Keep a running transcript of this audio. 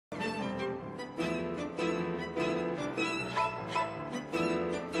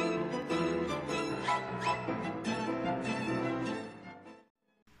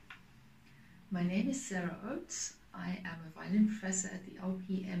My name is Sarah Oates. I am a violin professor at the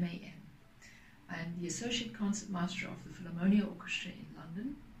LPMAM. I am the Associate Concertmaster of the Philharmonia Orchestra in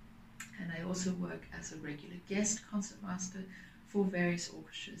London, and I also work as a regular guest concertmaster for various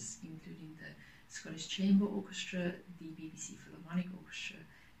orchestras, including the Scottish Chamber Orchestra, the BBC Philharmonic Orchestra,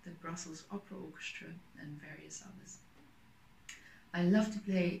 the Brussels Opera Orchestra, and various others. I love to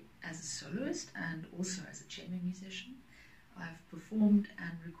play as a soloist and also as a chamber musician. I've performed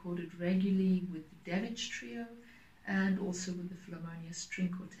and recorded regularly with the Devich Trio and also with the Philharmonia String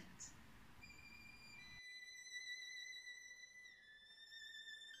Quartet.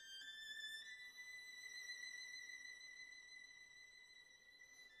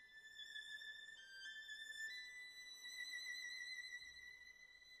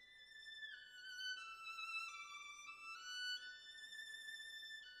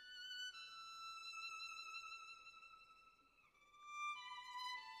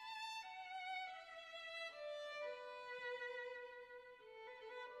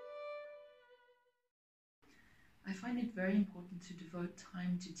 I find it very important to devote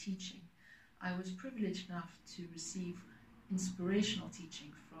time to teaching. I was privileged enough to receive inspirational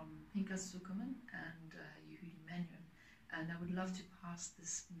teaching from Pinkas Zuckerman and Yehudi Menuhin, and I would love to pass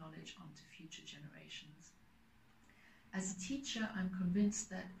this knowledge on to future generations. As a teacher, I'm convinced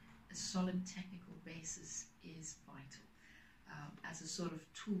that a solid technical basis is vital as a sort of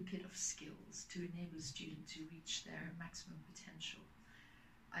toolkit of skills to enable a student to reach their maximum potential.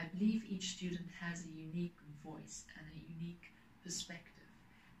 I believe each student has a unique voice and a unique perspective,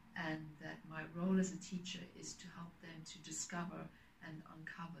 and that my role as a teacher is to help them to discover and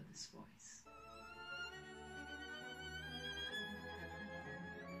uncover this voice.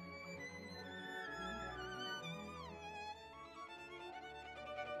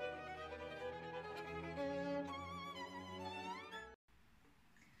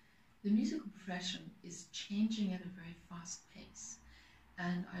 The musical profession is changing at a very fast pace,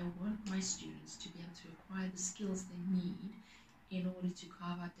 and I want my students to be able to acquire the skills they need in order to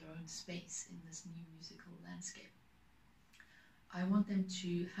carve out their own space in this new musical landscape. I want them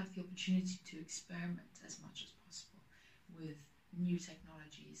to have the opportunity to experiment as much as possible with new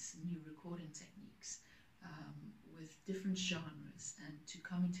technologies, new recording techniques, with different genres, and to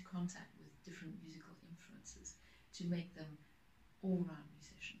come into contact with different musical influences to make them all-round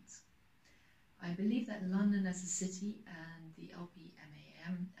musicians. I believe that London as a city and the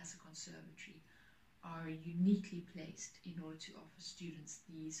LPMAM as a conservatory are uniquely placed in order to offer students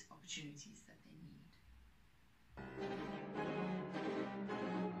these opportunities that they need.